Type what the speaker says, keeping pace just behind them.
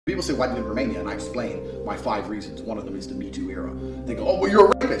People say, why did you live in Romania? And I explain my 5 reasons. One of them is the Me Too era. They go, oh, well, you're a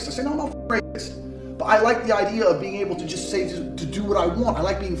rapist. I say, no, I'm not a rapist. But I like the idea of being able to just say, to do what I want. I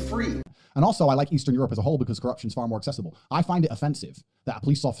like being free. And also, I like Eastern Europe as a whole because corruption is far more accessible. I find it offensive that a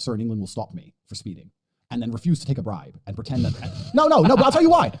police officer in England will stop me for speeding and then refuse to take a bribe and pretend that... No, but I'll tell you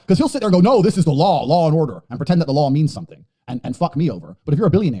why. Because he'll sit there and go, no, this is the law and order, and pretend that the law means something. And fuck me over. But if you're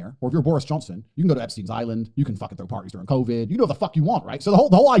a billionaire, or if you're Boris Johnson, you can go to Epstein's Island, you can fucking throw parties during COVID, you do what the fuck you want, right? So the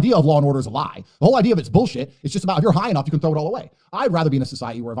whole idea of law and order is a lie. The whole idea of it's bullshit. It's just about if you're high enough, you can throw it all away. I'd rather be in a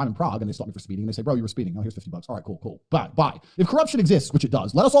society where if I'm in Prague and they stop me for speeding, and they say, bro, you were speeding. Oh, here's $50. All right, cool. Bye. If corruption exists, which it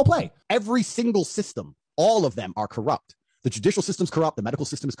does, let us all play. Every single system, all of them are corrupt. The judicial system's corrupt, the medical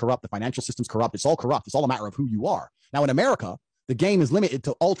system is corrupt, the financial system's corrupt. It's all corrupt. It's all a matter of who you are. Now in America, the game is limited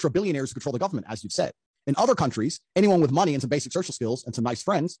to ultra billionaires who control the government, as you've said. In other countries, anyone with money and some basic social skills and some nice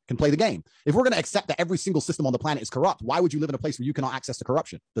friends can play the game. If we're going to accept that every single system on the planet is corrupt, why would you live in a place where you cannot access to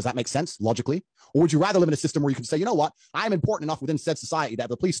corruption? Does that make sense logically? Or would you rather live in a system where you can say, you know what, I'm important enough within said society that if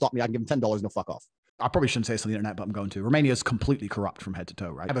the police stop me, I can give them $10 and they'll fuck off. I probably shouldn't say this on the internet, but I'm going to. Romania is completely corrupt from head to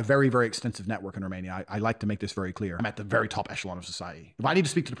toe, right? I have a very, very extensive network in Romania. I like to make this very clear. I'm at the very top echelon of society. If I need to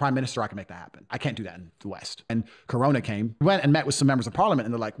speak to the prime minister, I can make that happen. I can't do that in the West. And Corona came, we went and met with some members of parliament,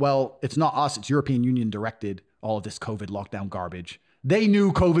 and they're like, well, it's not us, it's European Union directed all of this COVID lockdown garbage. They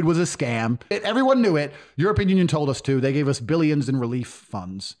knew COVID was a scam. Everyone knew it. European Union told us to. They gave us billions in relief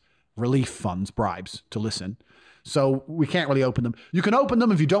funds, bribes to listen. So we can't really open them. You can open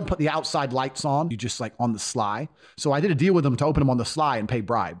them if you don't put the outside lights on. You just like on the sly. So I did a deal with them to open them on the sly and pay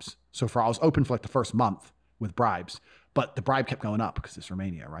bribes. So I was open for like the first month with bribes. But the bribe kept going up because it's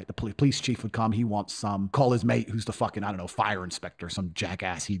Romania, right? The police chief would come. He wants some. Call his mate who's the fucking, I don't know, fire inspector, some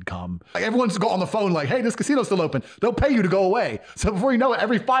jackass. He'd come. Like everyone's got on the phone like, hey, this casino's still open. They'll pay you to go away. So before you know it,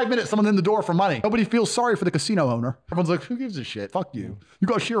 every 5 minutes, someone's in the door for money. Nobody feels sorry for the casino owner. Everyone's like, who gives a shit? Fuck you. You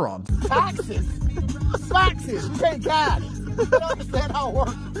got Chiron. Taxes. You pay cash. You don't understand how it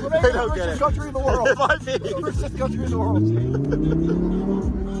works. Romania's the richest country in the world. It might be. The richest country in the world.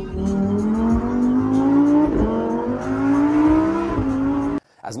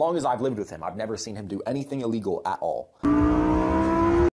 As long as I've lived with him, I've never seen him do anything illegal at all.